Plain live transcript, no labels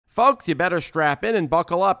Folks, you better strap in and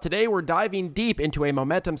buckle up. Today we're diving deep into a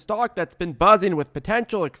momentum stock that's been buzzing with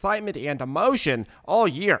potential, excitement, and emotion all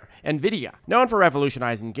year. Nvidia. Known for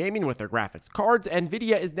revolutionizing gaming with their graphics cards,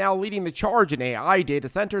 Nvidia is now leading the charge in AI, data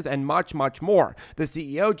centers, and much, much more. The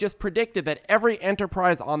CEO just predicted that every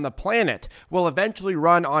enterprise on the planet will eventually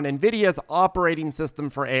run on Nvidia's operating system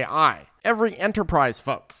for AI. Every enterprise,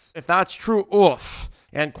 folks. If that's true, oof.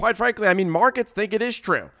 And quite frankly, I mean, markets think it is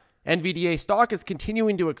true. Nvidia stock is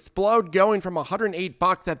continuing to explode, going from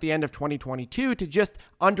 $108 at the end of 2022 to just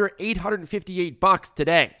under $858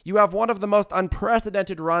 today. You have one of the most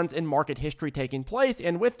unprecedented runs in market history taking place,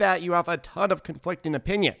 and with that, you have a ton of conflicting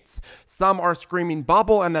opinions. Some are screaming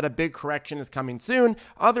bubble and that a big correction is coming soon.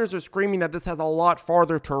 Others are screaming that this has a lot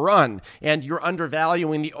farther to run, and you're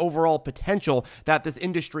undervaluing the overall potential that this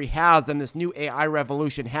industry has and this new AI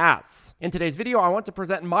revolution has. In today's video, I want to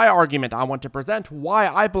present my argument. I want to present why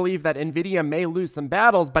I believe that Nvidia may lose some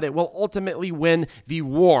battles, but it will ultimately win the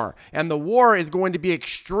war. And the war is going to be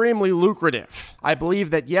extremely lucrative. I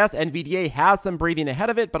believe that yes, Nvidia has some breathing ahead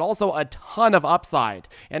of it, but also a ton of upside.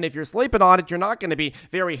 And if you're sleeping on it, you're not going to be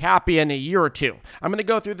very happy in a year or two. I'm going to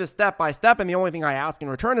go through this step by step, and the only thing I ask in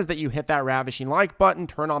return is that you hit that ravishing like button,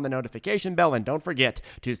 turn on the notification bell, and don't forget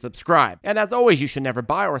to subscribe. And as always, you should never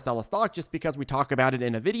buy or sell a stock just because we talk about it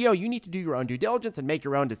in a video. You need to do your own due diligence and make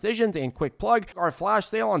your own decisions. And quick plug, our flash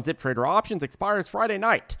sale on ZipTrader options expires Friday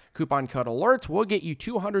night. Coupon code alerts will get you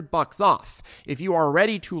 $200 off. If you are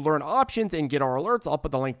ready to learn options and get our alerts, I'll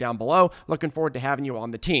put the link down below. Looking forward to having you on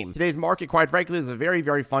the team. Today's market, quite frankly, is a very,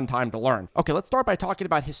 very fun time to learn. Okay, let's start by talking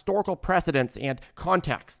about historical precedents and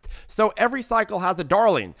context. So every cycle has a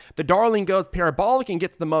darling. The darling goes parabolic and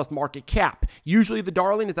gets the most market cap. Usually the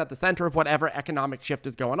darling is at the center of whatever economic shift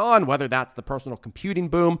is going on, whether that's the personal computing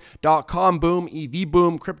boom, .com boom, EV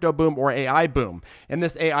boom, crypto boom, or AI boom. In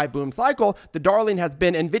this AI boom cycle, the darling has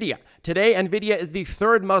been Nvidia. Today, Nvidia is the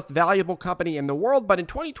third most valuable company in the world, but in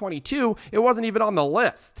 2022, it wasn't even on the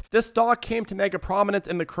list. This stock came to mega prominence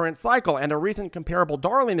in the current cycle, and a recent comparable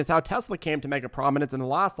darling is how Tesla came to mega prominence in the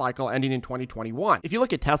last cycle, ending in 2021. If you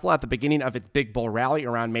look at Tesla at the beginning of its big bull rally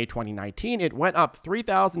around May 2019, it went up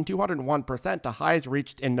 3,201% to highs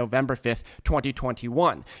reached in November 5th,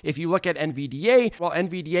 2021. If you look at NVDA, well,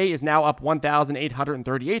 NVDA is now up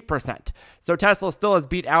 1,838%. So Tesla still has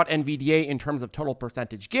beat out NVDA in terms of total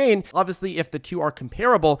percentage gain. Obviously, if the two are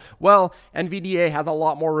comparable, well, NVDA has a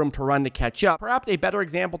lot more room to run to catch up. Perhaps a better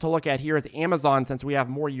example to look at here is Amazon, since we have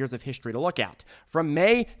more years of history to look at. From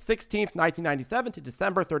May 16th, 1997 to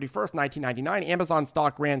December 31st, 1999, Amazon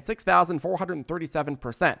stock ran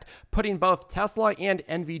 6,437%, putting both Tesla and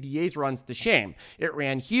NVDA's runs to shame. It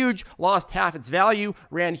ran huge, lost half its value,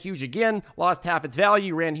 ran huge again, lost half its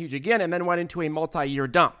value, ran huge again, and then went into a multi-year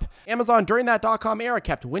dump. Amazon during that .com era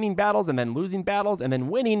kept winning battles and then losing battles and then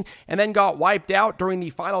winning, and then got wiped out during the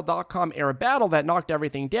final .com era battle that knocked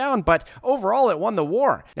everything down, but overall it won the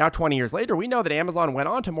war. Now 20 years later, we know that Amazon went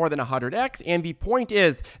on to more than 100x, and the point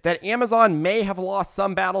is that Amazon may have lost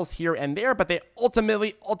some battles here and there, but they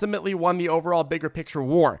ultimately won the overall bigger picture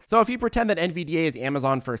war. So if you pretend that NVDA is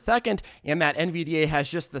Amazon for a second, and that NVDA has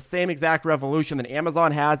just the same exact revolution that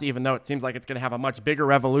Amazon has, even though it seems like it's going to have a much bigger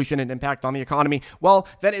revolution and impact on the economy, well,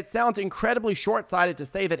 then it sounds incredibly short-sighted to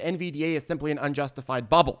say that NVDA is simply an unjustified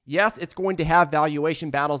bubble. Yes, it's going to have valuation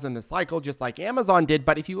battles in the cycle just like Amazon did,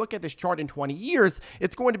 but if you look at this chart in 20 years,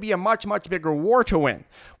 it's going to be a much, much bigger war to win.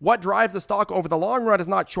 What drives the stock over the long run is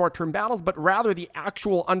not short-term battles, but rather the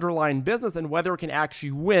actual underlying business and whether it can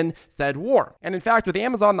actually win said war. And in fact, with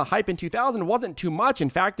Amazon, the hype in 2000 wasn't too much. In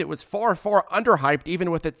fact, it was far, far underhyped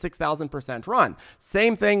even with its 6,000% run.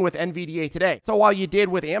 Same thing with NVDA today. So while you did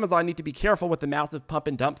with Amazon need to be careful with the massive pump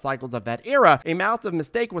and dump cycles of that era, a massive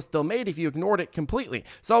mistake was still made if you ignored it completely.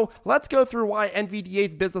 So let's go through why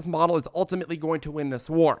NVDA's business model is ultimately going to win this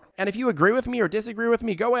war. And if you agree with me or disagree with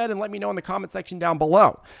me, go ahead and let me know in the comment section down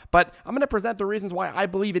below. But I'm going to present the reasons why I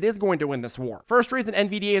believe it is going to win this war. First reason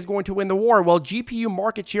NVDA is going to win the war, well, GPU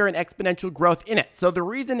market share and exponential growth in it. So the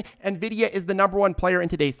reason NVIDIA is the #1 player in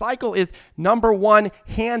today's cycle is #1,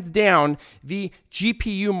 hands down, the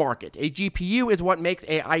GPU market. A GPU is what makes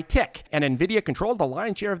AI tick, and NVIDIA controls the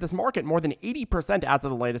lion's share of this market, more than 80% as of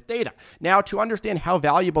the latest data. Now, to understand how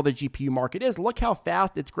valuable the GPU market is, look how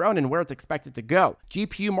fast it's grown and where it's expected to go.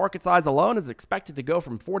 GPU market size alone is expected to go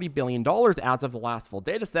from $40 billion as of the last full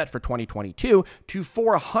data set for 2022 to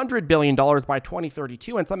 $400 billion by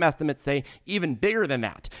 2032, and some estimates say even bigger than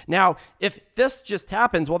that. Now, if this just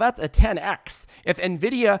happens, well, that's a 10x. If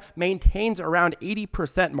NVIDIA maintains around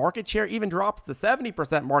 80% market share, even drops to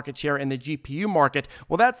 70% market share in the GPU market,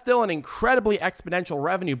 well, that's still an incredibly exponential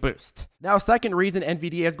revenue boost. Now, second reason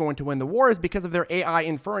Nvidia is going to win the war is because of their AI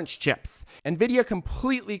inference chips. Nvidia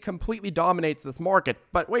completely dominates this market.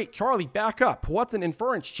 But wait, Charlie, back up. What's an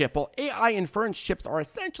inference chip? Well, AI inference chips are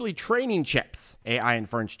essentially training chips. AI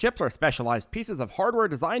inference chips are specialized pieces of hardware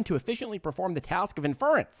designed to efficiently perform the task of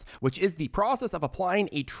inference, which is the process of applying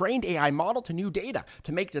a trained AI model to new data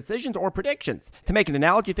to make decisions or predictions. To make an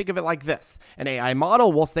analogy, think of it like this. An AI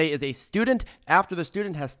model, we'll say, is a student. After the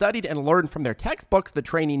student has studied and learned from their textbooks the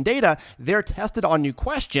training data, they're tested on new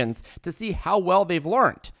questions to see how well they've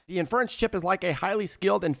learned. The inference chip is like a highly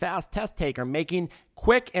skilled and fast test taker, making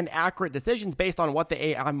quick and accurate decisions based on what the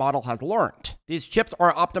AI model has learned. These chips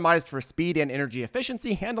are optimized for speed and energy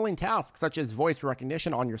efficiency, handling tasks such as voice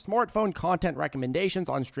recognition on your smartphone, content recommendations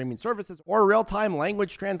on streaming services, or real-time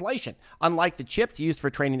language translation. Unlike the chips used for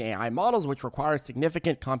training AI models, which require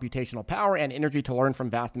significant computational power and energy to learn from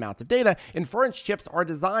vast amounts of data, inference chips are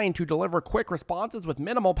designed to deliver quick responses with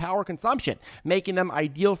minimal power consumption, making them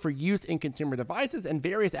ideal for use in consumer devices and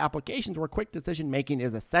various applications where quick decision-making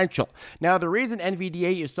is essential. Now, the reason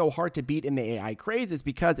Nvidia is so hard to beat in the AI craze is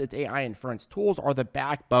because its AI inference tools are the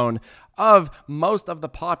backbone of most of the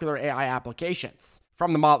popular AI applications.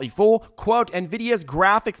 From the Motley Fool, quote, Nvidia's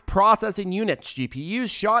graphics processing units, GPUs,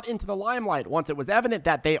 shot into the limelight once it was evident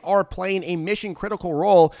that they are playing a mission-critical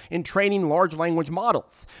role in training large language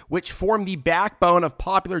models, which form the backbone of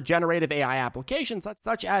popular generative AI applications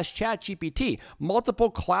such as ChatGPT. Multiple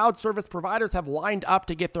cloud service providers have lined up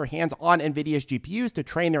to get their hands on Nvidia's GPUs to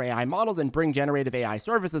train their AI models and bring generative AI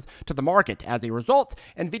services to the market. As a result,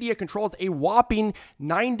 Nvidia controls a whopping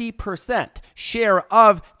 90% share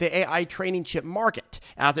of the AI training chip market.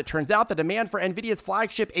 As it turns out, the demand for Nvidia's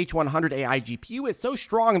flagship H100 AI GPU is so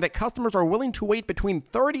strong that customers are willing to wait between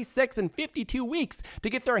 36 and 52 weeks to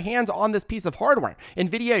get their hands on this piece of hardware.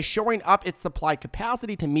 Nvidia is shoring up its supply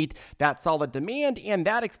capacity to meet that solid demand, and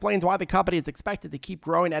that explains why the company is expected to keep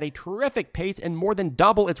growing at a terrific pace and more than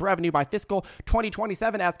double its revenue by fiscal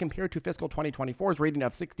 2027 as compared to fiscal 2024's reading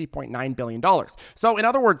of $60.9 billion. So in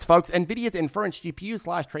other words, folks, Nvidia's inference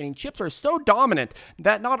GPU/training chips are so dominant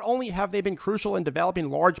that not only have they been crucial in developing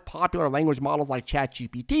large popular language models like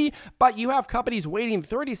ChatGPT, but you have companies waiting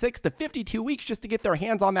 36 to 52 weeks just to get their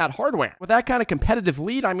hands on that hardware. With that kind of competitive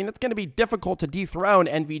lead, I mean, it's going to be difficult to dethrone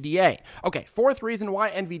NVDA. Okay, fourth reason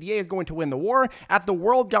why NVDA is going to win the war. At the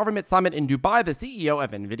World Government Summit in Dubai, the CEO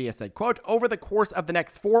of Nvidia said, quote, over the course of the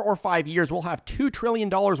next 4 or 5 years, we'll have $2 trillion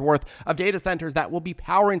worth of data centers that will be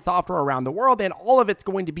powering software around the world, and all of it's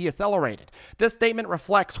going to be accelerated. This statement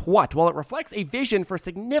reflects what? Well, it reflects a vision for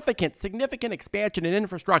significant expansion in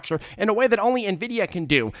infrastructure in a way that only Nvidia can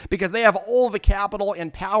do, because they have all the capital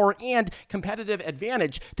and power and competitive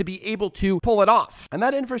advantage to be able to pull it off. And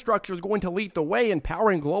that infrastructure is going to lead the way in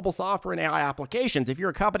powering global software and AI applications. If you're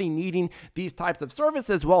a company needing these types of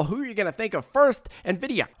services, well, who are you going to think of first?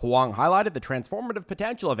 Nvidia. Huang highlighted the transformative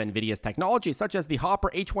potential of Nvidia's technology, such as the Hopper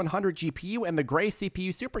H100 GPU and the Grace CPU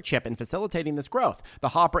superchip, in facilitating this growth. The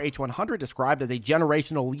Hopper H100, described as a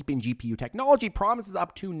generational leap in GPU technology, promises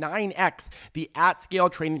up to 9x the at-scale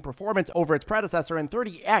training performance over its predecessor and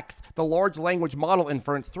 30x the large language model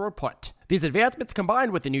inference throughput. These advancements,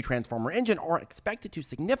 combined with the new Transformer engine, are expected to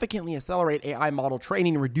significantly accelerate AI model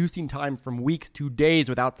training, reducing time from weeks to days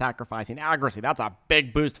without sacrificing accuracy. That's a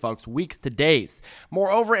big boost, folks, weeks to days.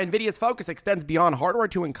 Moreover, Nvidia's focus extends beyond hardware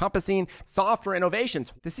to encompassing software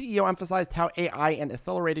innovations. The CEO emphasized how AI and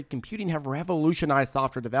accelerated computing have revolutionized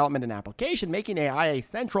software development and application, making AI a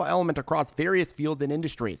central element across various fields and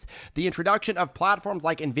industries. The introduction of platforms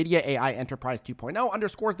like Nvidia AI Enterprise 2.0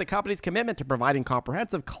 underscores the company's commitment to providing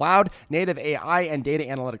comprehensive cloud-native AI and data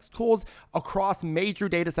analytics tools across major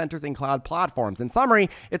data centers and cloud platforms. In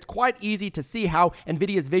summary, it's quite easy to see how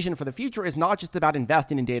Nvidia's vision for the future is not just about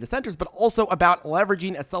investing in data centers, but also about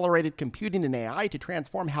leveraging accelerated computing and AI to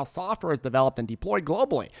transform how software is developed and deployed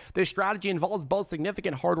globally. This strategy involves both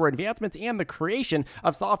significant hardware advancements and the creation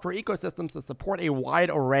of software ecosystems to support a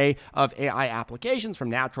wide array of AI applications,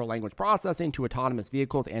 from natural language processing to autonomous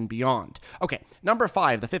vehicles and beyond. Okay, number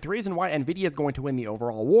 5, the fifth reason why Nvidia is going to win the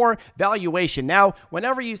overall war: valuation. Now,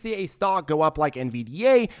 whenever you see a stock go up like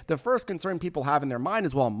Nvidia, the first concern people have in their mind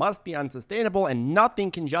is, well, it must be unsustainable and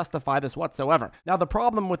nothing can justify this whatsoever. Now, the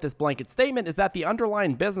problem with this blanket statement is that the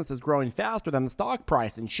underlying business is growing faster than the stock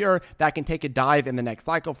price, and sure, that can take a dive in the next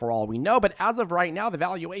cycle for all we know, but as of right now, the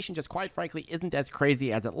valuation just quite frankly isn't as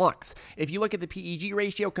crazy as it looks. If you look at the PEG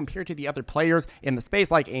ratio compared to the other players in the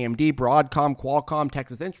space like AMD, Broadcom, Qualcomm,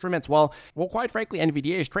 Texas Instruments, well, quite frankly,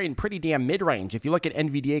 Nvidia is trading pretty damn mid-range. If you look at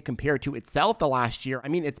Nvidia compared compared to itself the last year, I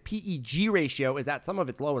mean, its PEG ratio is at some of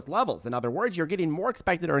its lowest levels. In other words, you're getting more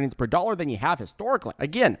expected earnings per dollar than you have historically.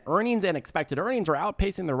 Again, earnings and expected earnings are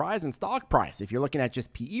outpacing the rise in stock price. If you're looking at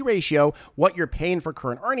just PE ratio, what you're paying for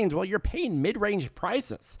current earnings, well, you're paying mid-range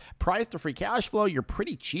prices. Price to free cash flow, you're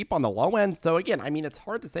pretty cheap on the low end. So again, I mean, it's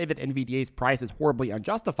hard to say that NVIDIA's price is horribly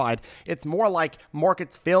unjustified. It's more like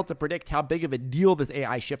markets failed to predict how big of a deal this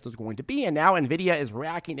AI shift was going to be, and now Nvidia is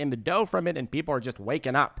racking in the dough from it, and people are just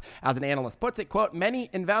waking up. As an analyst puts it, quote, many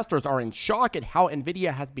investors are in shock at how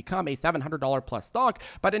Nvidia has become a $700 plus stock,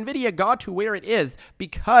 but Nvidia got to where it is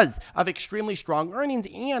because of extremely strong earnings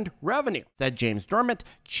and revenue, said James Dermott,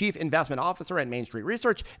 Chief Investment Officer at Main Street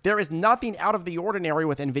Research. There is nothing out of the ordinary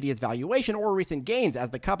with Nvidia's valuation or recent gains,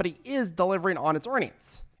 as the company is delivering on its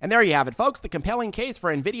earnings. And there you have it, folks, the compelling case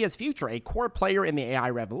for Nvidia's future, a core player in the AI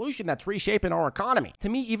revolution that's reshaping our economy. To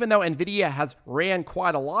me, even though Nvidia has ran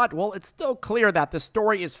quite a lot, well, it's still clear that the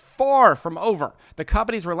story is far from over. The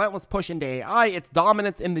company's relentless push into AI, its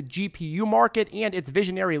dominance in the GPU market, and its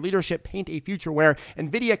visionary leadership paint a future where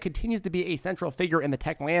Nvidia continues to be a central figure in the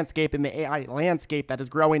tech landscape, in the AI landscape that is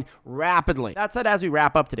growing rapidly. That said, as we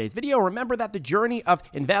wrap up today's video, remember that the journey of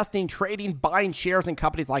investing, trading, buying shares in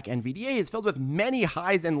companies like Nvidia is filled with many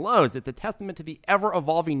highs and lows. It's a testament to the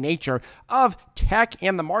ever-evolving nature of tech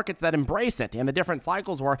and the markets that embrace it, and the different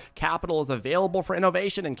cycles where capital is available for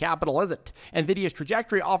innovation and capital isn't. Nvidia's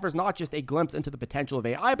trajectory offers not just a glimpse into the potential of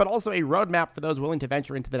AI, but also a roadmap for those willing to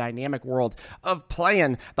venture into the dynamic world of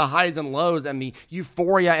playing the highs and lows and the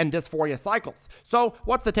euphoria and dysphoria cycles. So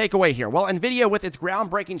what's the takeaway here? Well, Nvidia, with its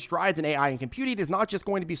groundbreaking strides in AI and computing, is not just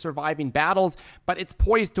going to be surviving battles, but it's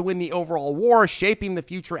poised to win the overall war, shaping the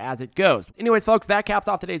future as it goes. Anyways, folks, that caps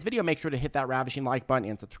off today's video. Make sure to hit that ravishing like button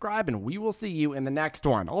and subscribe, and we will see you in the next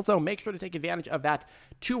one. Also, make sure to take advantage of that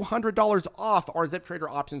 $200 off our ZipTrader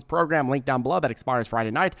options program, link down below, that expires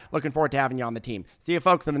Friday night. Looking forward to having you on the team. See you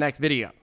folks in the next video.